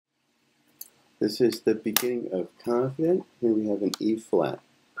This is the beginning of confident. Here we have an E flat.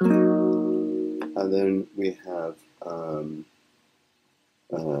 And then we have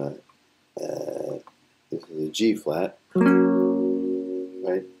this is a G flat,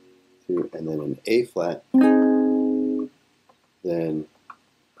 right? And then an A flat, then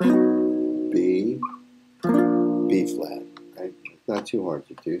B, B flat, right? Not too hard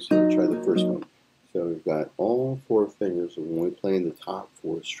to do, so we'll try the first one. So we've got all four fingers when we play in the top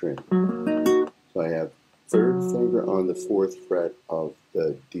four string. So I have third finger on the fourth fret of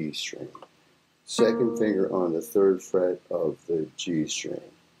the D string, second finger on the third fret of the G string,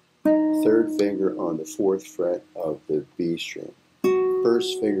 third finger on the fourth fret of the B string,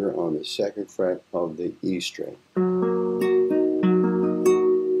 first finger on the second fret of the E string.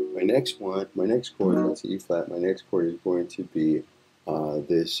 My next chord, that's E flat. My next chord is going to be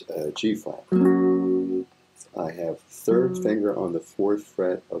this G flat. I have third finger on the fourth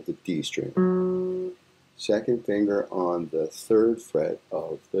fret of the D string, second finger on the third fret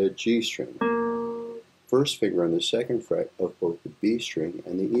of the G string, first finger on the second fret of both the B string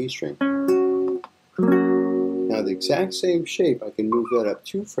and the E string. Now the exact same shape, I can move that up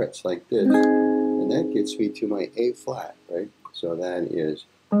 2 frets like this, and that gets me to my A flat, right? So that is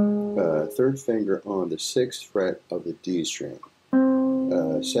third finger on the 6th fret of the D string,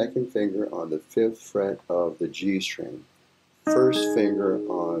 second finger on the 5th fret of the G string, first finger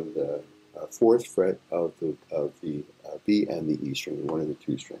on the 4th fret of the B and the E string, one of the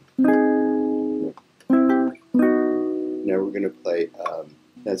 2 strings. Now we're going to play,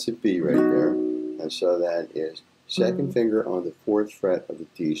 that's a B right there, and so that is second finger on the 4th fret of the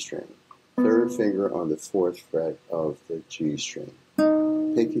D string, third finger on the 4th fret of the G string,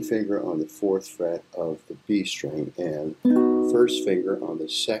 pinky finger on the 4th fret of the B string, and first finger on the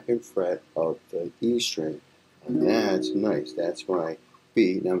 2nd fret of the E string. And that's nice. That's my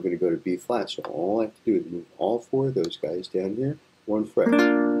B. Now I'm going to go to B flat. So all I have to do is move all 4 of those guys down here, 1 fret.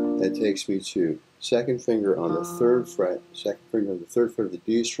 That takes me to second finger on the 3rd fret, second finger on the 3rd fret of the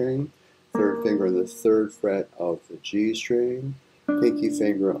D string, third finger on the 3rd fret of the G string, pinky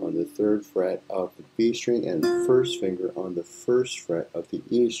finger on the 3rd fret of the B string, and first finger on the 1st fret of the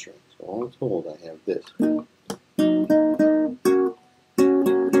E string. So all told, I have this.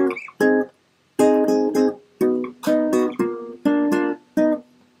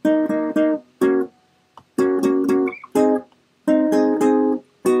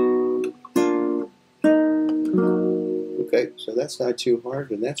 Okay, so that's not too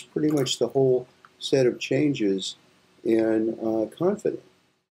hard, and that's pretty much the whole set of changes in confident.